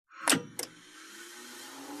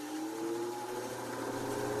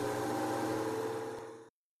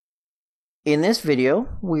In this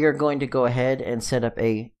video, we are going to go ahead and set up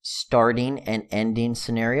a starting and ending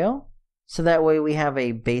scenario. So that way we have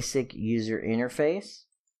a basic user interface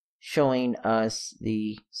showing us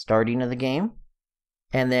the starting of the game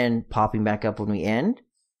and then popping back up when we end.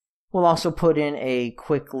 We'll also put in a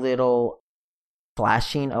quick little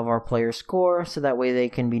flashing of our player score so that way they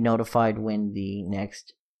can be notified when the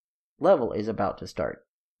next level is about to start.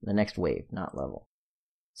 The next wave, not level.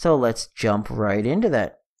 So let's jump right into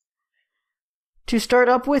that. To start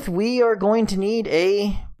up with, we are going to need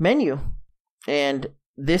a menu. And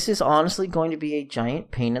this is honestly going to be a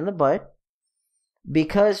giant pain in the butt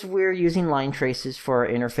because we're using line traces for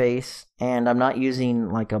our interface, and I'm not using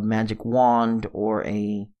like a magic wand or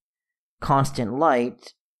a constant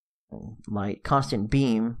constant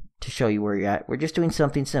beam to show you where you're at. We're just doing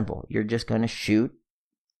something simple. You're just going to shoot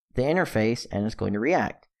the interface and it's going to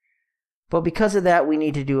react. But because of that, we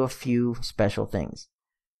need to do a few special things.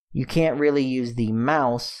 You can't really use the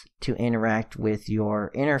mouse to interact with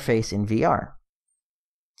your interface in VR.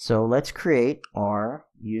 So let's create our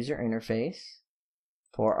user interface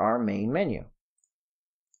for our main menu.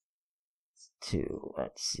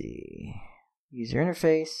 Let's see, user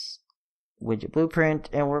interface, widget blueprint,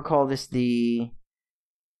 and we'll call this the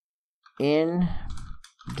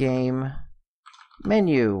in-game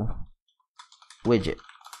menu widget.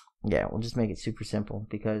 Yeah, we'll just make it super simple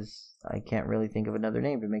because I can't really think of another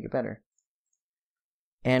name to make it better.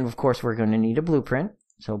 And of course we're going to need a blueprint.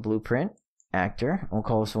 So blueprint actor. We'll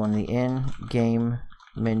call this one the in-game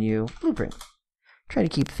menu blueprint. Try to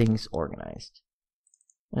keep things organized.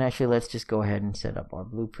 And actually let's just go ahead and set up our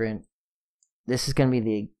blueprint. This is going to be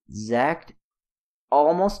the exact,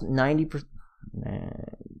 almost 80%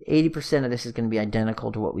 of this is going to be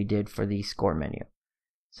identical to what we did for the score menu.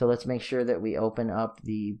 So let's make sure that we open up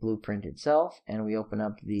the blueprint itself and we open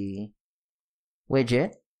up the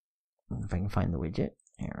widget. If I can find the widget.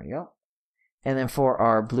 There we go. And then for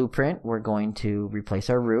our blueprint, we're going to replace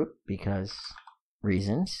our root because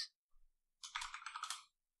reasons.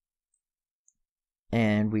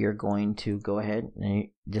 And we are going to go ahead and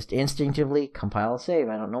just instinctively compile and save.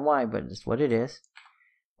 I don't know why, but it's what it is.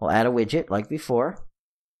 We'll add a widget like before.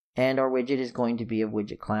 And our widget is going to be a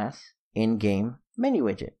widget class in-game menu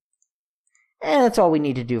widget. And that's all we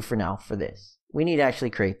need to do for now for this. We need to actually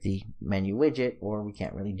create the menu widget or we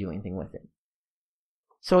can't really do anything with it.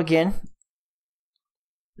 So again,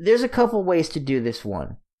 there's a couple ways to do this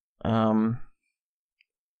one. I'm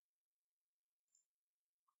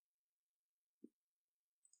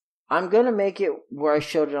going to make it where I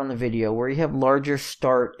showed it on the video where you have larger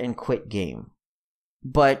start and quit game.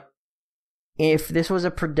 But if this was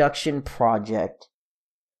a production project,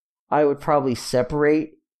 I would probably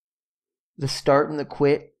separate the start and the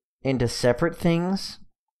quit into separate things.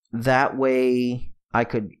 That way I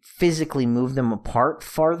could physically move them apart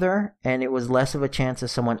farther and it was less of a chance of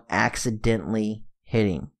someone accidentally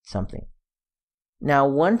hitting something. Now,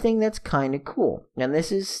 one thing that's kind of cool, and this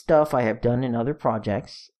is stuff I have done in other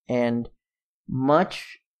projects and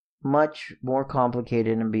much, much more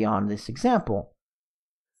complicated and beyond this example.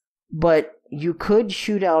 But you could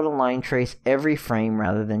shoot out a line trace every frame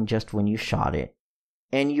rather than just when you shot it.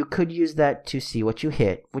 And you could use that to see what you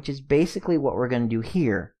hit, which is basically what we're going to do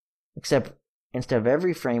here. Except instead of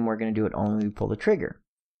every frame, we're going to do it only when we pull the trigger.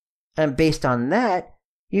 And based on that,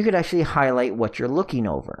 you could actually highlight what you're looking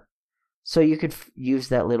over. So you could use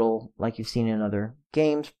that little, like you've seen in other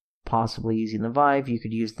games, possibly using the Vive, you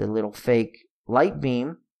could use the little fake light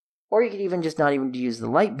beam. Or you could even just not even use the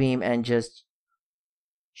light beam and just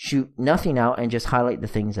shoot nothing out and just highlight the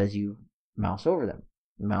things as you mouse over them.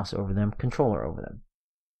 Mouse over them, controller over them.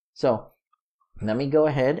 So, let me go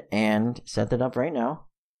ahead and set that up right now.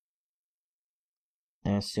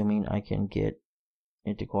 And assuming I can get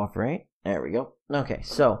it to cooperate. There we go. Okay,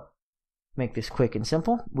 so, make this quick and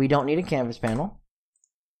simple. We don't need a canvas panel.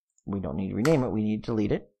 We don't need to rename it. We need to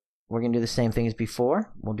delete it. We're going to do the same thing as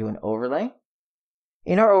before. We'll do an overlay.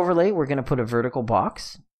 In our overlay, we're going to put a vertical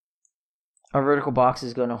box. Our vertical box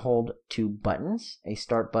is going to hold two buttons, a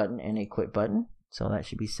start button and a quit button. So that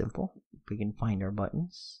should be simple. We can find our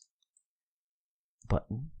buttons.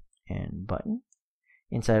 Button and button.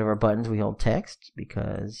 Inside of our buttons we hold text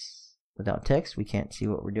because without text we can't see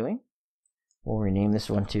what we're doing. We'll rename this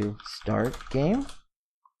one to start game.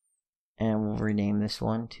 And we'll rename this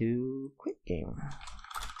one to quit game.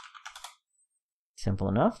 Simple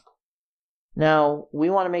enough. Now, we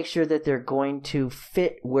want to make sure that they're going to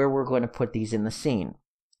fit where we're going to put these in the scene.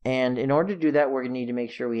 And in order to do that, we're going to need to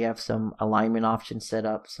make sure we have some alignment options set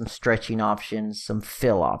up, some stretching options, some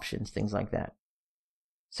fill options, things like that.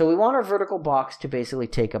 So we want our vertical box to basically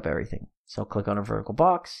take up everything. So click on a vertical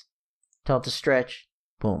box. tell it to stretch,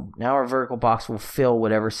 boom. Now our vertical box will fill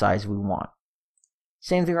whatever size we want.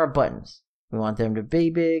 Same thing with our buttons. We want them to be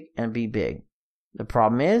big and be big. The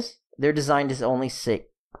problem is they're designed to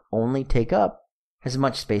only take up as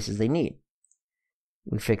much space as they need.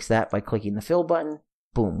 We fix that by clicking the fill button.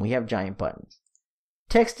 Boom, we have giant buttons.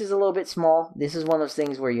 Text is a little bit small. This is one of those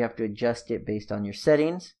things where you have to adjust it based on your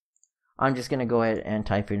settings. I'm just going to go ahead and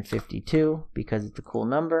type in 52 because it's a cool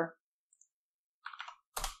number.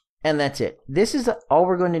 And that's it. This is all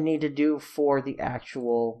we're going to need to do for the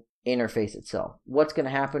actual interface itself. What's going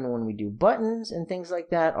to happen when we do buttons and things like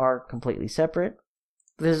that are completely separate.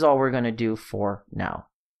 This is all we're going to do for now.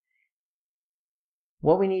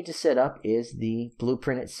 What we need to set up is the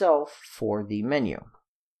blueprint itself for the menu.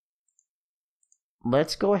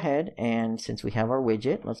 Let's go ahead and, since we have our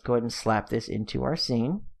widget, let's go ahead and slap this into our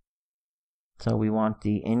scene. So we want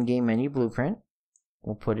the in-game menu blueprint.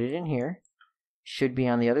 We'll put it in here. Should be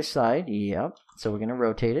on the other side. Yep. So we're going to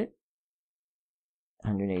rotate it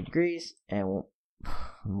 180 degrees, and we'll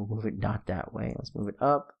move it not that way. Let's move it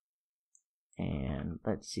up. And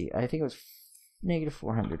let's see. I think it was negative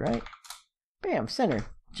 400, right? Bam, center.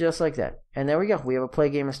 Just like that. And there we go. We have a play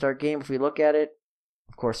game and start game. If we look at it,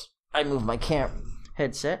 of course, I move my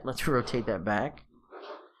headset. Let's rotate that back.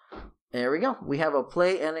 There we go. We have a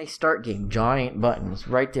play and a start game. Giant buttons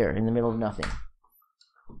right there in the middle of nothing.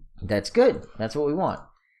 That's good. That's what we want.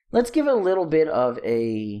 Let's give it a little bit of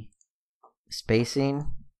a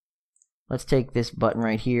spacing. Let's take this button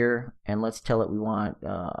right here and let's tell it we want,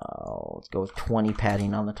 let's go with 20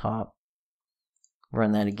 padding on the top.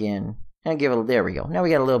 Run that again. And give it, there we go. Now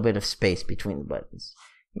we got a little bit of space between the buttons.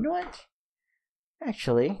 You know what?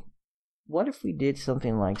 Actually, what if we did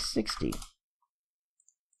something like 60?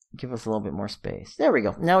 Give us a little bit more space. There we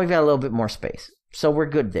go. Now we've got a little bit more space. So we're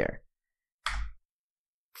good there.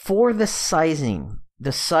 For the sizing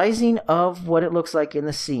of what it looks like in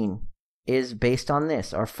the scene is based on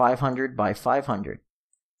this, our 500 by 500.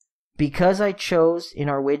 Because I chose in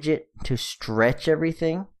our widget to stretch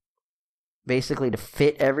everything, basically to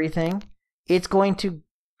fit everything, it's going to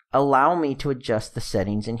allow me to adjust the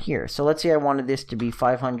settings in here. So let's say I wanted this to be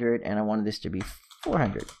 500 and I wanted this to be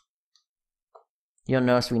 400. You'll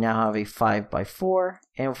notice we now have a 5 by 4,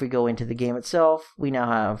 and if we go into the game itself, we now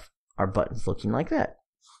have our buttons looking like that.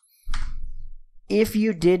 If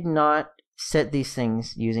you did not set these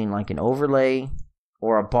things using like an overlay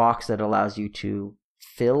or a box that allows you to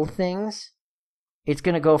fill things, it's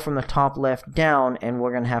going to go from the top left down, and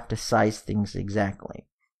we're going to have to size things exactly.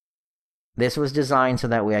 This was designed so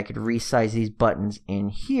that way I could resize these buttons in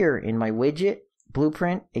here in my widget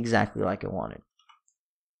blueprint exactly like I wanted.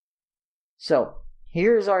 So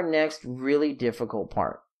here's our next really difficult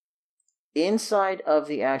part. Inside of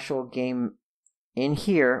the actual game in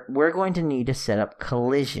here, we're going to need to set up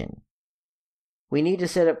collision. We need to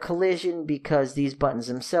set up collision because these buttons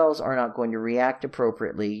themselves are not going to react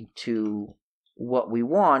appropriately to what we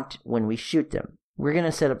want when we shoot them. We're going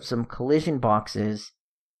to set up some collision boxes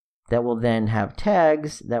that will then have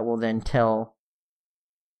tags that will then tell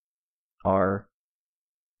our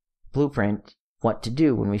blueprint what to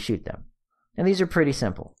do when we shoot them. And these are pretty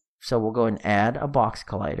simple. So we'll go and add a box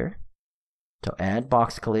collider. So add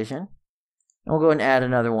box collision. And we'll go and add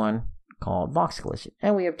another one called box collision.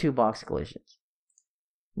 And we have 2 box collisions.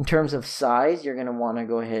 In terms of size, you're going to want to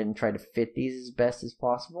go ahead and try to fit these as best as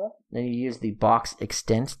possible. Then you use the box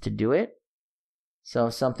extent to do it. So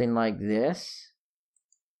something like this.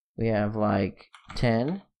 We have like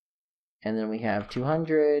 10. And then we have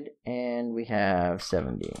 200. And we have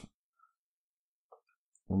 70.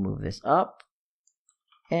 We'll move this up.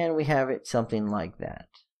 And we have it something like that.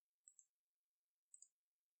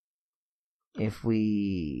 If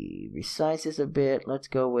we resize this a bit, let's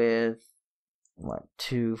go with, what,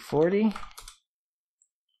 240?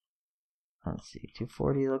 Let's see,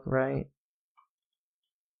 240 look right?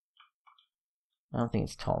 I don't think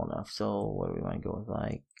it's tall enough, so what do we want to go with,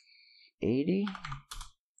 like 80? I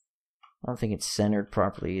don't think it's centered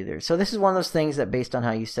properly either. So this is one of those things that based on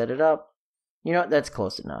how you set it up, you know what, that's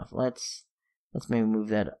close enough. Let's maybe move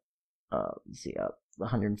that up, let's see, up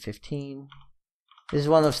 115. This is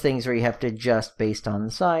one of those things where you have to adjust based on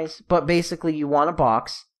the size. But basically, you want a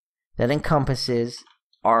box that encompasses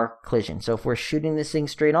our collision. So if we're shooting this thing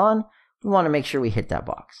straight on, we want to make sure we hit that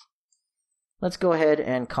box. Let's go ahead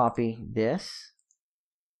and copy this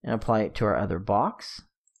and apply it to our other box.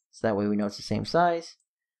 So that way we know it's the same size.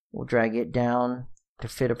 We'll drag it down to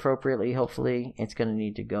fit appropriately, hopefully. It's going to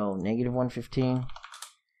need to go negative 115.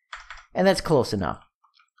 And that's close enough.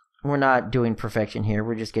 We're not doing perfection here.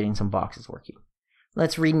 We're just getting some boxes working.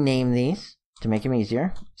 Let's rename these to make them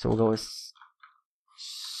easier. So we'll go with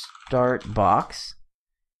start box.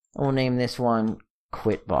 And we'll name this one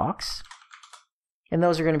quit box. And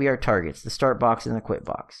those are going to be our targets, the start box and the quit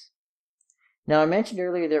box. Now I mentioned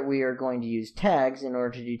earlier that we are going to use tags in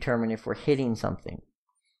order to determine if we're hitting something.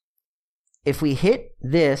 If we hit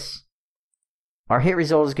this, our hit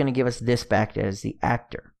result is going to give us this back as the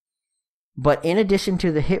actor. But in addition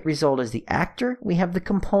to the hit result as the actor, we have the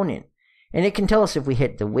component. And it can tell us if we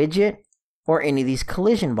hit the widget or any of these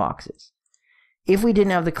collision boxes. If we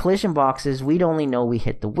didn't have the collision boxes, we'd only know we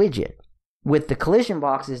hit the widget. With the collision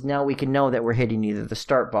boxes, now we can know that we're hitting either the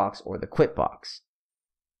start box or the quit box.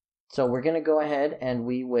 So we're going to go ahead and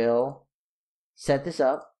we will set this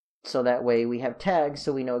up so that way we have tags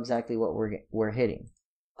so we know exactly what we're hitting.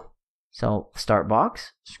 So start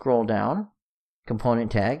box, scroll down,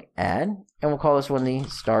 component tag, add, and we'll call this one the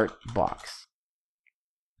start box.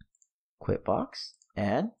 Quit box,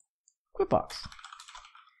 add, quit box.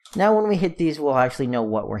 Now when we hit these, we'll actually know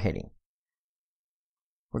what we're hitting.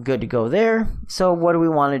 We're good to go there. So what do we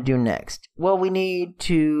want to do next? Well, we need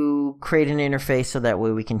to create an interface so that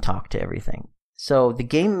way we can talk to everything. So the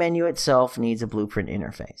game menu itself needs a blueprint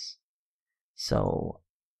interface. So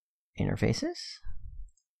interfaces,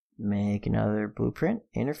 make another blueprint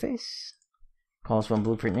interface. Call this one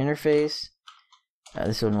blueprint interface.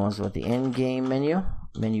 This one was with the end game menu.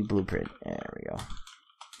 Menu blueprint. There we go.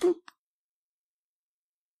 Boop.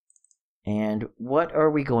 And what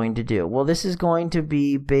are we going to do? Well, this is going to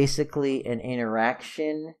be basically an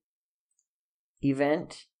interaction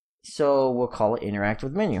event. So we'll call it interact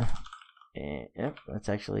with menu. Yep, let's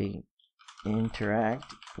actually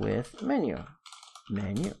interact with menu.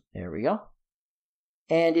 Menu. There we go.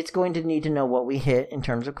 And it's going to need to know what we hit in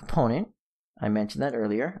terms of component. I mentioned that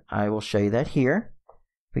earlier. I will show you that here.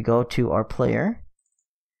 We go to our player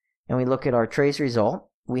and we look at our trace result.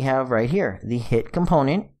 We have right here the hit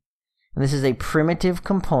component. And this is a primitive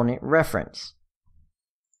component reference.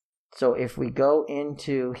 So if we go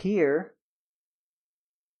into here,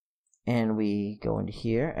 and we go into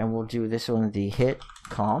here, and we'll do this one, the hit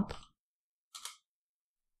comp,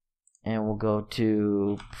 and we'll go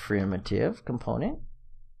to primitive component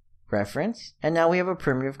reference, and now we have a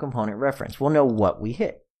primitive component reference. We'll know what we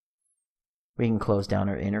hit. We can close down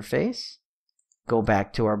our interface, go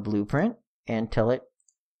back to our blueprint, and tell it,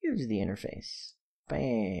 use the interface.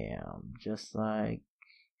 Bam, just like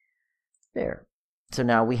there. So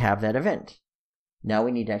now we have that event. Now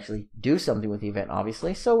we need to actually do something with the event,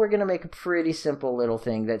 obviously. So we're going to make a pretty simple little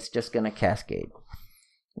thing that's just going to cascade.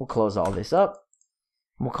 We'll close all this up.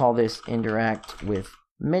 We'll call this interact with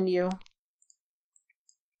menu.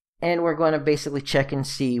 And we're going to basically check and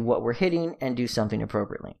see what we're hitting and do something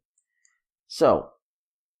appropriately. So,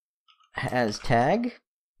 has tag,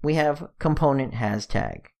 we have component has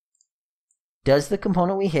tag. Does the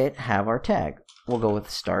component we hit have our tag? We'll go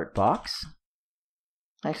with start box.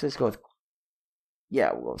 Actually, let's go with,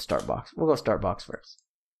 we'll go with start box. We'll go start box first.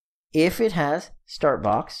 If it has start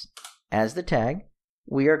box as the tag,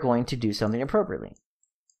 we are going to do something appropriately.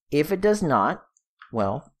 If it does not,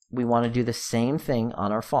 well, we want to do the same thing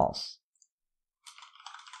on our false.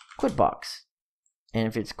 Quit box. And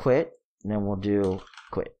if it's quit, then we'll do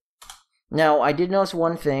quit. Now, I did notice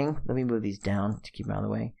one thing. Let me move these down to keep them out of the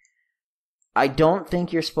way. I don't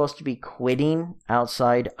think you're supposed to be quitting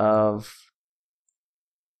outside of...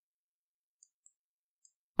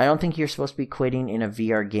 I don't think you're supposed to be quitting in a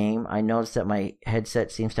VR game. I noticed that my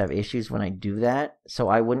headset seems to have issues when I do that. So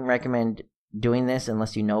I wouldn't recommend doing this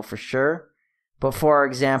unless you know for sure. But for our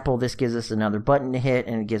example, this gives us another button to hit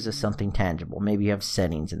and it gives us something tangible. Maybe you have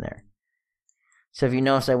settings in there. So if you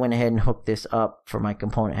notice, I went ahead and hooked this up for my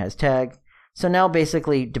component has tag. So now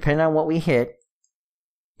basically, depending on what we hit,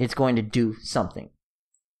 it's going to do something.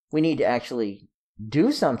 We need to actually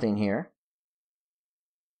do something here.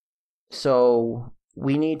 So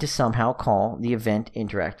we need to somehow call the event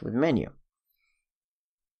interact with menu.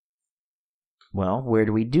 Well, where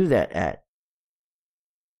do we do that at?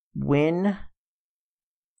 When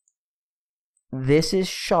this is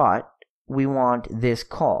shot, we want this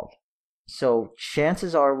called. So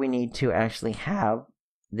chances are we need to actually have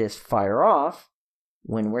this fire off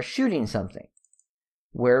when we're shooting something.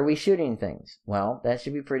 Where are we shooting things? Well, that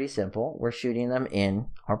should be pretty simple. We're shooting them in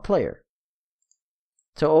our player.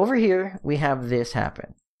 So over here, we have this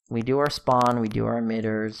happen. We do our spawn, we do our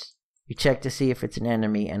emitters, we check to see if it's an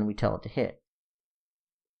enemy, and we tell it to hit.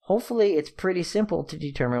 Hopefully, it's pretty simple to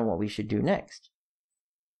determine what we should do next.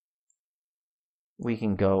 We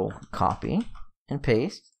can go copy and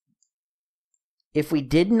paste. If we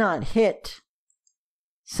did not hit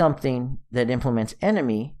something that implements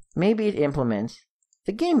enemy, maybe it implements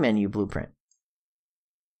the game menu blueprint.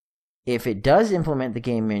 if it does implement the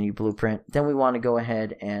game menu blueprint, then we want to go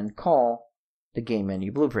ahead and call the game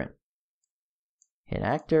menu blueprint. Hit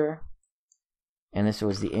actor, and this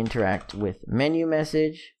was the interact with menu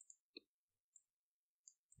message,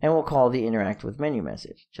 and we'll call the interact with menu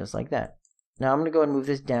message, just like that. Now I'm going to go and move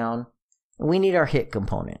this down. We need our hit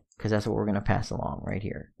component, because that's what we're going to pass along right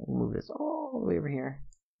here. We'll move this all the way over here,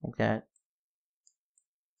 like that.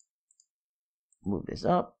 Move this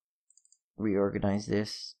up. Reorganize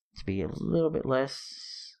this to be a little bit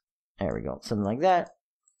less. There we go, something like that.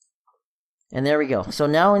 And there we go. So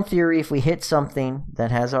now in theory, if we hit something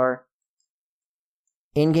that has our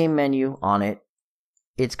in-game menu on it,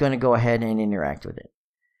 it's going to go ahead and interact with it.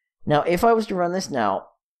 Now, if I was to run this now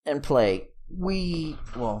and play, we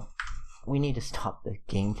need to stop the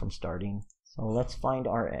game from starting. So let's find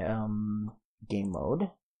our game mode.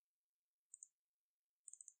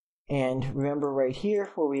 And remember right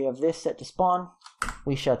here where we have this set to spawn,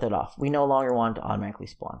 we shut that off. We no longer want it to automatically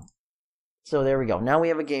spawn. So there we go. Now we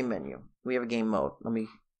have a game menu. We have a game mode. Let me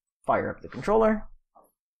fire up the controller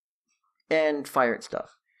and fire at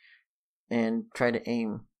stuff. And try to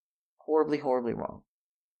aim horribly, horribly wrong.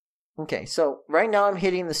 Okay, so right now I'm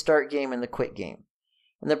hitting the start game and the quit game.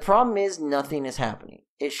 And the problem is nothing is happening.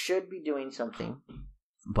 It should be doing something,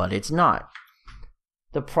 but it's not.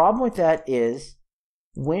 The problem with that is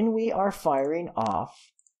when we are firing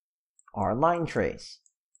off our line trace,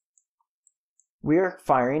 we are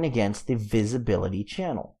firing against the visibility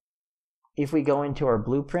channel. If we go into our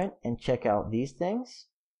blueprint and check out these things,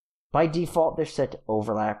 by default they're set to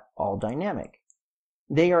overlap all dynamic.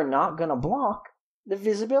 They are not going to block the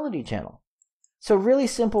visibility channel. So a really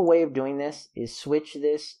simple way of doing this is switch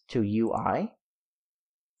this to UI,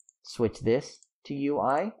 switch this to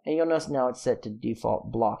UI, and you'll notice now it's set to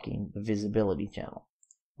default blocking the visibility channel.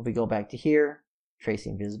 If we go back to here,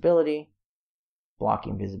 tracing visibility,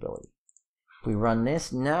 blocking visibility. If we run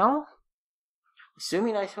this now,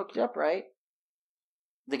 assuming I hooked it up right,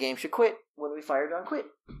 the game should quit when we fired on quit.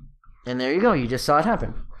 And there you go, you just saw it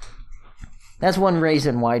happen. That's one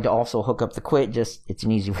reason why to also hook up the quit, just it's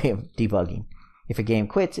an easy way of debugging. If a game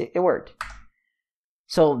quits, it worked.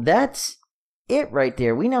 So that's it right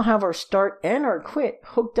there. We now have our start and our quit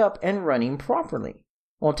hooked up and running properly.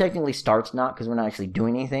 Well, technically start's not because we're not actually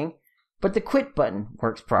doing anything, but the quit button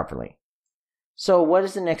works properly. So what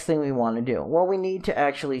is the next thing we want to do? Well, we need to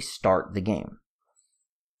actually start the game.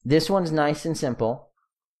 This one's nice and simple.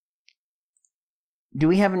 Do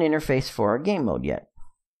we have an interface for our game mode yet?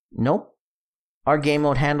 Nope. Our game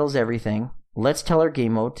mode handles everything. Let's tell our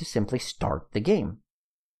game mode to simply start the game.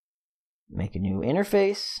 Make a new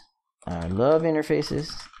interface. I love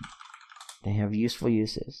interfaces. They have useful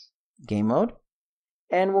uses. Game mode.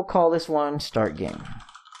 And we'll call this one start game.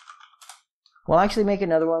 We'll actually make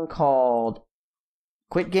another one called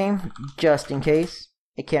quit game, just in case.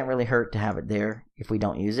 It can't really hurt to have it there. If we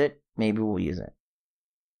don't use it, maybe we'll use it.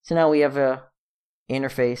 So now we have a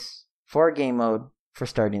interface for our game mode for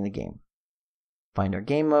starting the game. Find our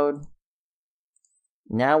game mode.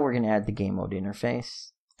 Now we're going to add the game mode interface.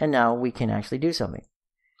 And now we can actually do something.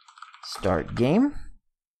 Start game.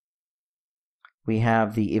 We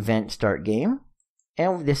have the event start game.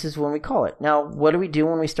 And this is when we call it. Now, what do we do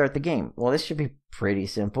when we start the game? Well, this should be pretty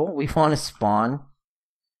simple. We want to spawn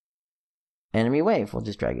enemy wave. We'll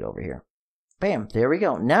just drag it over here. Bam, there we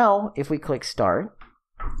go. Now, if we click start,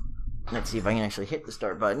 let's see if I can actually hit the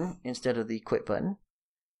start button instead of the quit button.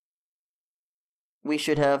 We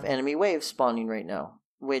should have enemy waves spawning right now,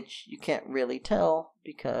 which you can't really tell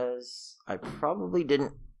because I probably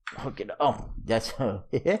didn't hook it up. Oh, that's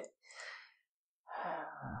it.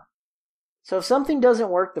 So if something doesn't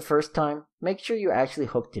work the first time, make sure you actually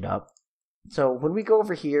hooked it up. So when we go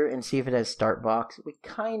over here and see if it has start box, we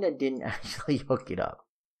kind of didn't actually hook it up.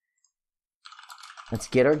 Let's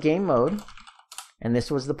get our game mode. And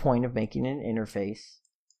this was the point of making an interface.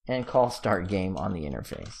 And call start game on the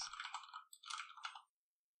interface.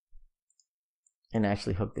 And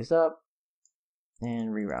actually hook this up. And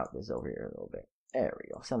reroute this over here a little bit. There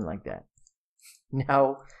we go. Something like that.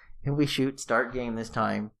 Now, if we shoot start game this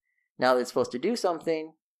time, now that it's supposed to do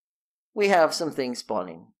something, we have some things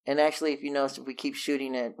spawning. And actually, if you notice, if we keep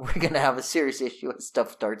shooting it, we're going to have a serious issue when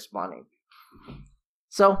stuff starts spawning.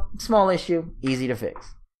 So, small issue, easy to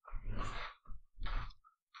fix.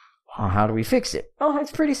 How do we fix it? Oh,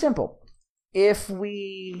 it's pretty simple. If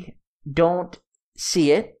we don't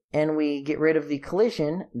see it and we get rid of the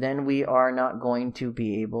collision, then we are not going to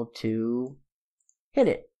be able to hit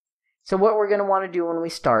it. So what we're going to want to do when we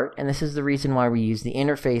start, and this is the reason why we use the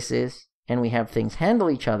interfaces and we have things handle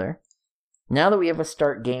each other. Now that we have a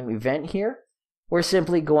start game event here, we're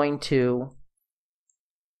simply going to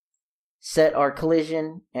set our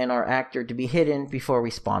collision and our actor to be hidden before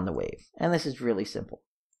we spawn the wave. And this is really simple.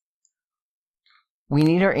 We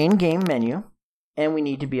need our in-game menu, and we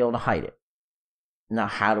need to be able to hide it. Now,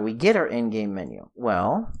 how do we get our in-game menu?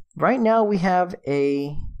 Well, right now we have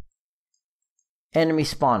a enemy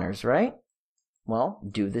spawners, right? Well,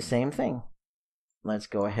 do the same thing. Let's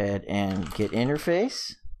go ahead and get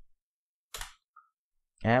interface.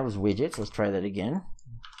 That was widgets. Let's try that again.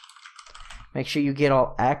 Make sure you get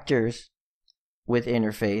all actors with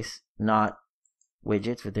interface, not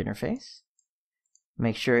widgets with interface.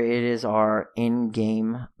 Make sure it is our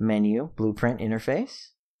in-game menu, blueprint interface.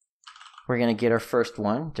 We're going to get our first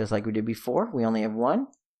one, just like we did before. We only have one,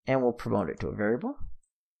 and we'll promote it to a variable.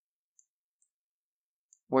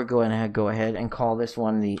 We're going to go ahead and call this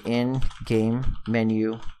one the in-game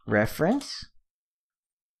menu reference.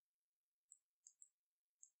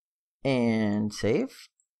 And save.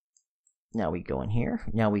 Now we go in here.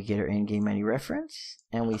 Now we get our in-game menu reference,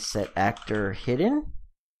 and we set actor hidden.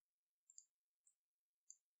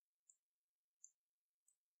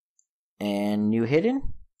 And new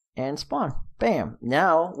hidden, and spawn. Bam.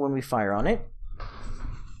 Now, when we fire on it,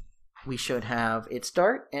 we should have it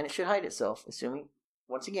start, and it should hide itself, assuming,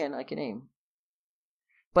 once again, I can aim.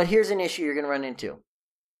 But here's an issue you're going to run into.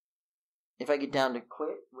 If I get down to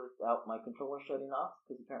quit without my controller shutting off,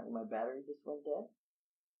 because apparently my battery just went dead.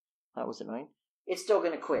 That was annoying. It's still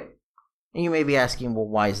going to quit. And you may be asking, well,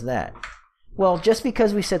 why is that? Well, just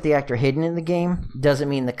because we set the actor hidden in the game doesn't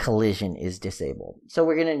mean the collision is disabled. So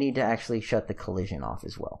we're going to need to actually shut the collision off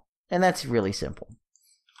as well. And that's really simple.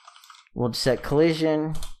 We'll set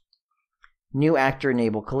collision, new actor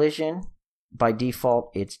enable collision. By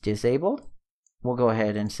default, it's disabled. We'll go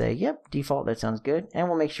ahead and say, yep, default, that sounds good. And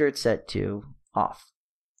we'll make sure it's set to off.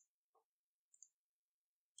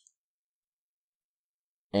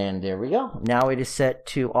 And there we go. Now it is set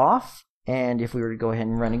to off. And if we were to go ahead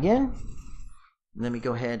and run again, let me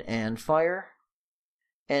go ahead and fire.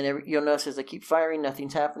 And you'll notice as I keep firing,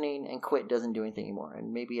 nothing's happening, and quit doesn't do anything anymore.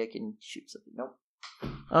 And maybe I can shoot something. Nope.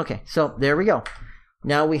 Okay, so there we go.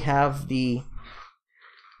 Now we have it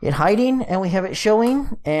hiding, and we have it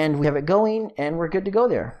showing, and we have it going, and we're good to go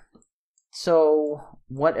there. So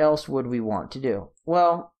what else would we want to do?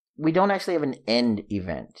 Well, we don't actually have an end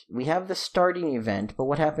event. We have the starting event, but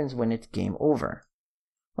what happens when it's game over?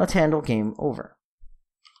 Let's handle game over.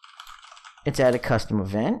 It's add a custom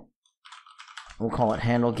event. We'll call it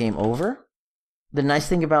handle game over. The nice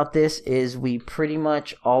thing about this is we pretty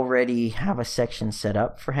much already have a section set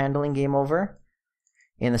up for handling game over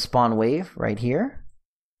in the spawn wave right here.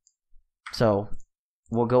 So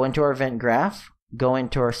we'll go into our event graph, go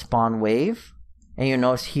into our spawn wave, and you'll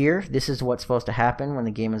notice here, this is what's supposed to happen when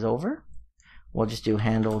the game is over. We'll just do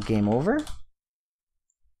handle game over.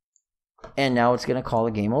 And now it's going to call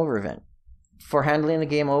a game over event. For handling the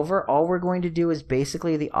game over, all we're going to do is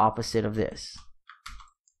basically the opposite of this.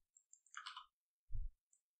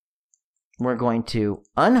 We're going to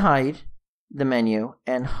unhide the menu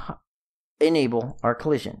and enable our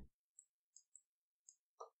collision.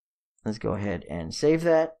 Let's go ahead and save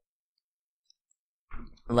that.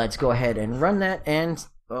 Let's go ahead and run that, and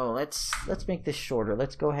let's make this shorter.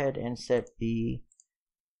 Let's go ahead and set the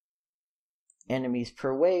enemies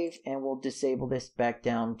per wave, and we'll disable this back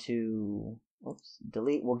down to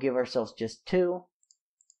delete. We'll give ourselves just 2.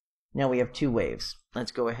 Now we have 2 waves.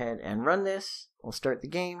 Let's go ahead and run this. We'll start the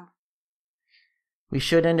game. We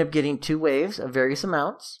should end up getting 2 waves of various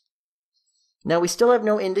amounts. Now we still have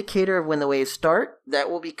no indicator of when the waves start. That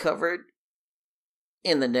will be covered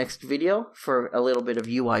in the next video for a little bit of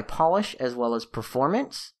UI polish as well as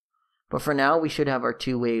performance. But for now, we should have our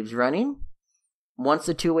 2 waves running. Once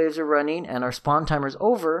the 2 waves are running and our spawn timer is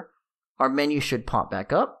over, our menu should pop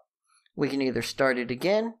back up. We can either start it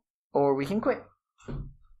again or we can quit.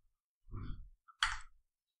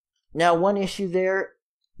 Now, one issue there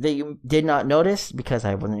that you did not notice because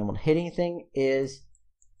I wasn't able to hit anything is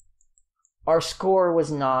our score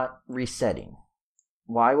was not resetting.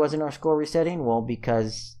 Why wasn't our score resetting? Well,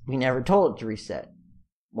 because we never told it to reset.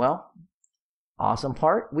 Well, awesome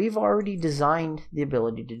part, we've already designed the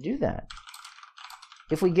ability to do that.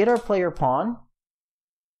 If we get our player pawn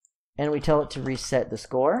and we tell it to reset the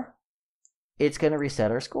score, it's going to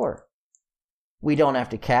reset our score. We don't have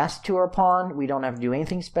to cast to our pawn. We don't have to do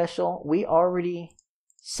anything special. We already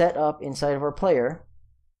set up inside of our player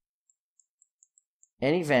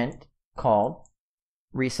an event called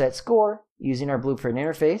reset score using our blueprint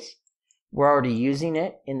interface. We're already using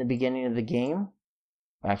it in the beginning of the game.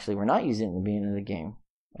 Actually, we're not using it in the beginning of the game.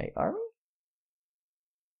 Wait, are we?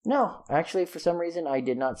 No, actually, for some reason, I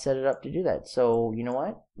did not set it up to do that. So, you know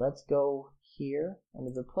what? Let's go here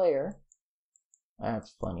under the player.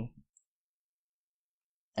 That's funny.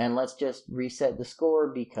 And let's just reset the score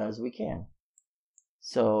because we can.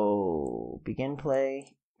 So, begin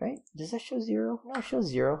play, right? Does that show 0? No, it shows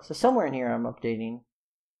 0. So somewhere in here I'm updating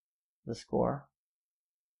the score.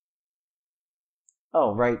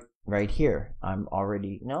 Oh, right here. I'm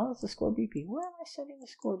already, no, it's the score BP. Where am I setting the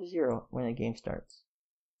score to 0 when the game starts?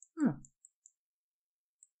 I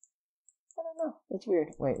don't know. That's weird.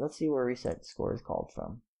 Wait, let's see where reset score is called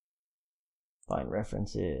from. Find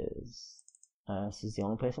references. This is the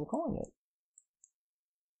only place I'm calling it.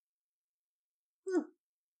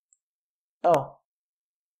 Oh,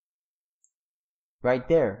 right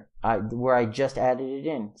there, where I just added it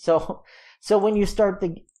in. So when you start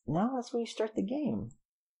the, no, that's when you start the game.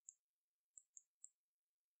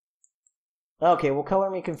 Okay, well, color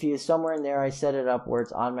me confused. Somewhere in there I set it up where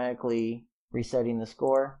it's automatically resetting the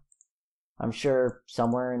score. I'm sure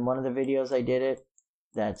somewhere in one of the videos I did it.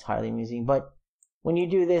 That's highly amusing. But when you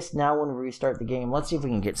do this, now when we restart the game, let's see if we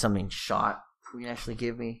can get something shot. We can actually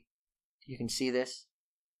give me, you can see this.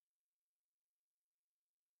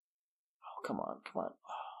 Oh, come on. Oh,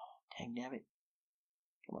 dang nabbit.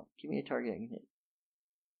 Come on, give me a target I can hit.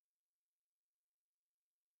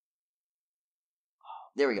 Oh,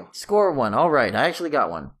 there we go. Score 1. All right, I actually got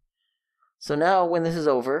one. So now when this is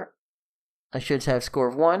over, I should have score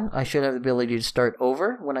of 1. I should have the ability to start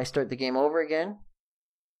over. When I start the game over again,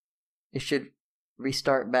 it should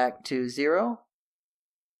restart back to 0.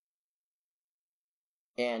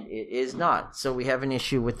 And it is not. So we have an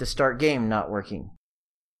issue with the start game not working.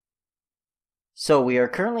 So we are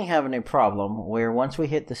currently having a problem where once we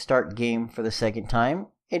hit the start game for the second time,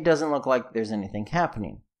 it doesn't look like there's anything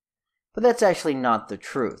happening. But that's actually not the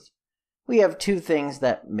truth. We have two things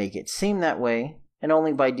that make it seem that way, and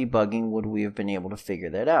only by debugging would we have been able to figure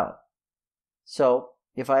that out. So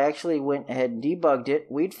if I actually went ahead and debugged it,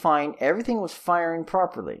 we'd find everything was firing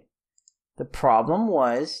properly. The problem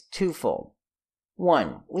was twofold.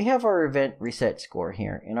 One, we have our event reset score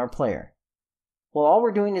here in our player. Well, all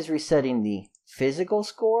we're doing is resetting the physical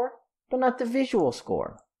score, but not the visual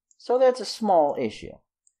score. So that's a small issue.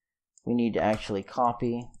 We need to actually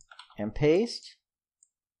copy and paste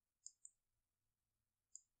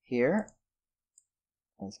here.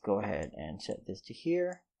 Let's go ahead and set this to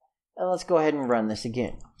here. And let's go ahead and run this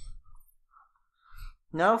again.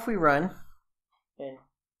 Now if we run and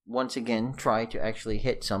once again try to actually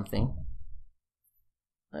hit something.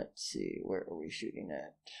 Let's see, where are we shooting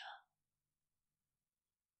at?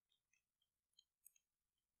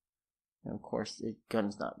 And of course the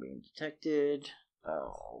gun's not being detected.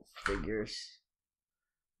 Oh, figures.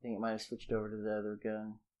 I think it might have switched over to the other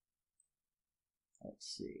gun. Let's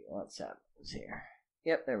see what's happens here.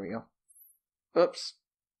 Yep, there we go. Oops.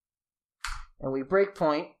 And we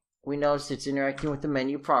breakpoint. We notice it's interacting with the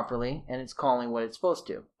menu properly, and it's calling what it's supposed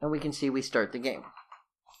to. And we can see we start the game.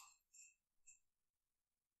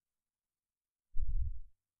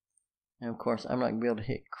 And of course, I'm not going to be able to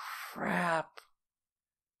hit crap.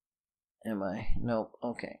 Am I? Nope.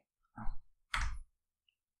 Okay.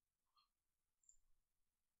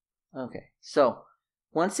 Okay. So,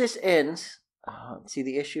 once this ends, see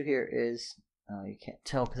the issue here is, you can't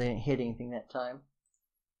tell because I didn't hit anything that time.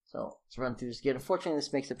 So, let's run through this again. Unfortunately,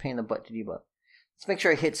 this makes a pain in the butt to debug. Let's make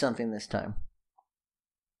sure I hit something this time.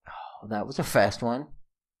 Oh, that was a fast one.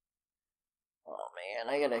 Oh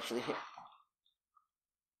man, I gotta actually hit.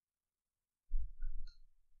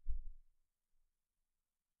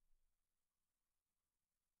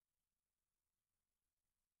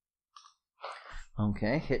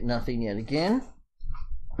 Okay, hit nothing yet again.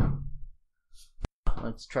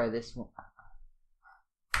 Let's try this one.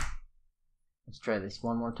 Let's try this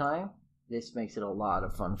one more time. This makes it a lot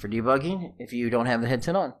of fun for debugging if you don't have the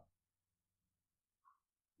headset on.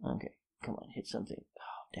 Okay, come on, hit something.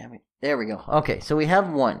 Oh, damn it. There we go. Okay, so we have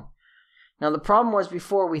one. Now the problem was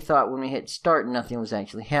before we thought when we hit start nothing was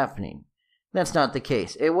actually happening. That's not the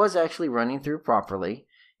case. It was actually running through properly.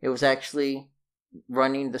 It was actually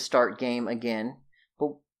running the start game again.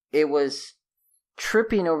 But it was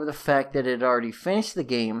tripping over the fact that it had already finished the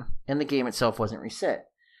game and the game itself wasn't reset.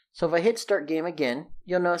 So if I hit start game again,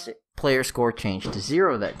 you'll notice that player score changed to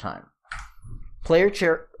 0 that time.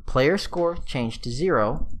 Player score changed to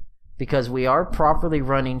 0 because we are properly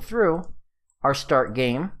running through our start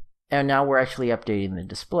game, and now we're actually updating the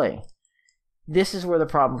display. This is where the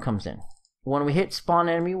problem comes in. When we hit spawn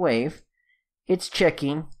enemy wave, it's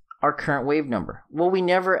checking our current wave number. Well, we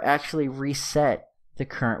never actually reset the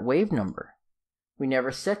current wave number. We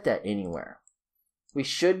never set that anywhere. We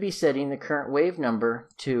should be setting the current wave number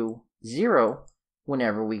to 0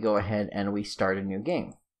 whenever we go ahead and we start a new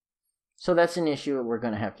game. So that's an issue that we're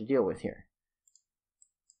going to have to deal with here.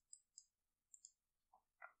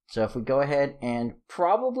 So if we go ahead and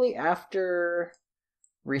probably after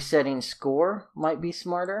resetting score might be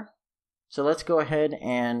smarter. So let's go ahead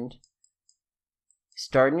and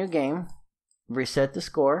start a new game, reset the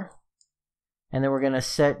score, and then we're going to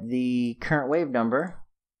set the current wave number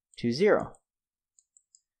to 0.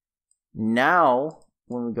 Now,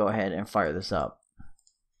 when we go ahead and fire this up,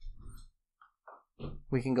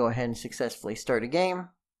 we can go ahead and successfully start a game.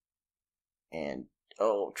 And,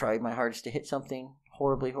 try my hardest to hit something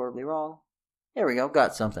horribly wrong. There we go,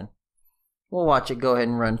 got something. We'll watch it go ahead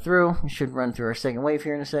and run through. We should run through our second wave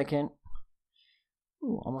here in a second.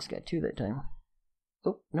 Ooh, almost got 2 that time.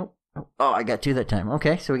 Oh, nope. Oh, I got 2 that time.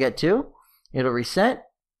 Okay, so we got 2. It'll reset.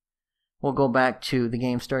 We'll go back to the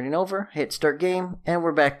game starting over, hit start game, and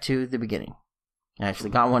we're back to the beginning. I actually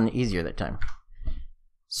got one easier that time.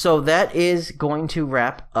 So that is going to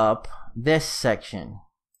wrap up this section.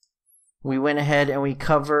 We went ahead and we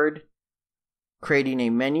covered creating a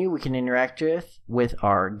menu we can interact with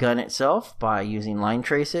our gun itself by using line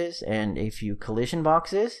traces and a few collision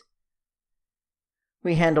boxes.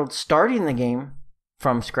 We handled starting the game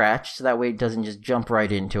from scratch, so that way it doesn't just jump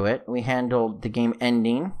right into it. We handled the game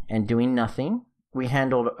ending and doing nothing. We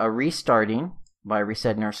handled a restarting by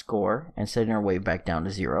resetting our score and setting our wave back down to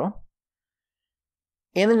 0.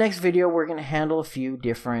 In the next video, we're going to handle a few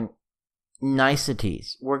different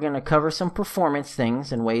niceties. We're going to cover some performance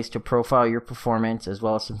things and ways to profile your performance, as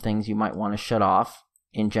well as some things you might want to shut off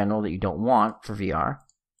in general that you don't want for VR.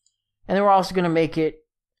 And then we're also going to make it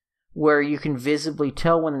where you can visibly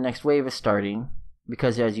tell when the next wave is starting,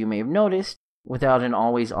 because as you may have noticed, without an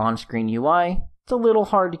always on-screen UI, it's a little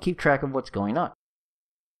hard to keep track of what's going on.